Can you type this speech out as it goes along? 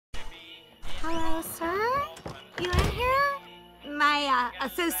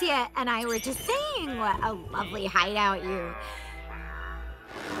associate and I were just saying what a lovely hideout you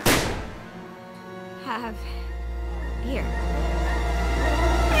have here.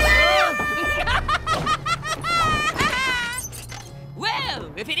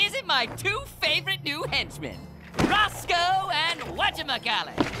 Well, if it isn't my two favorite new henchmen, Roscoe and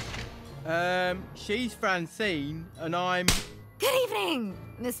whatchamacallit. She's Francine, and I'm... Good evening,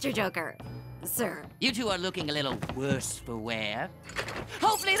 Mr. Joker, sir. You two are looking a little worse for wear.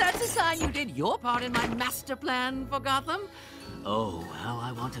 Hopefully that's a sign you did your part in my master plan for Gotham. Oh, how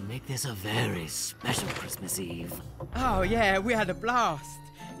I want to make this a very special Christmas Eve. Oh, yeah, we had a blast.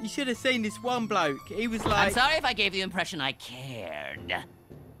 You should have seen this one bloke. He was like... I'm sorry if I gave the impression I cared.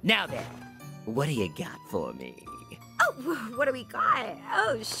 Now then, what do you got for me? Oh, what do we got?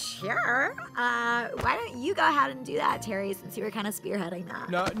 Oh, sure. Why don't you go ahead and do that, Terry, since you were kind of spearheading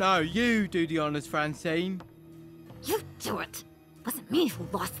that. No, you do the honors, Francine. You do it. Wasn't me who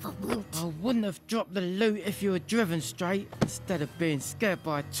lost the loot. I wouldn't have dropped the loot if you were driven straight, instead of being scared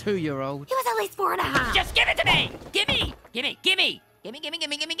by a 2-year-old. He was at least 4.5. Just give it to me! Gimme! Gimme! Gimme! Gimme, gimme,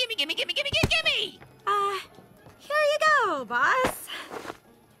 gimme, gimme, gimme, gimme, gimme, gimme, gimme! Here you go, boss.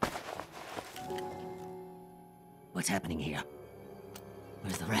 What's happening here?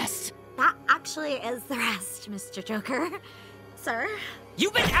 Where's the rest? That actually is the rest, Mr. Joker. Sir?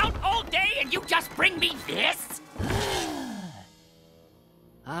 You've been out all day and you just bring me this?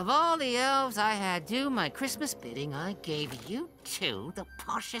 Of all the elves I had do my Christmas bidding, I gave you two the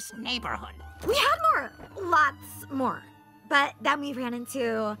poshest neighborhood. We had more. Lots more. But then we ran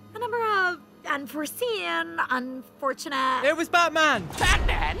into a number of unforeseen, unfortunate... It was Batman!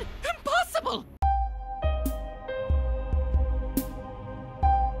 Batman? Impossible!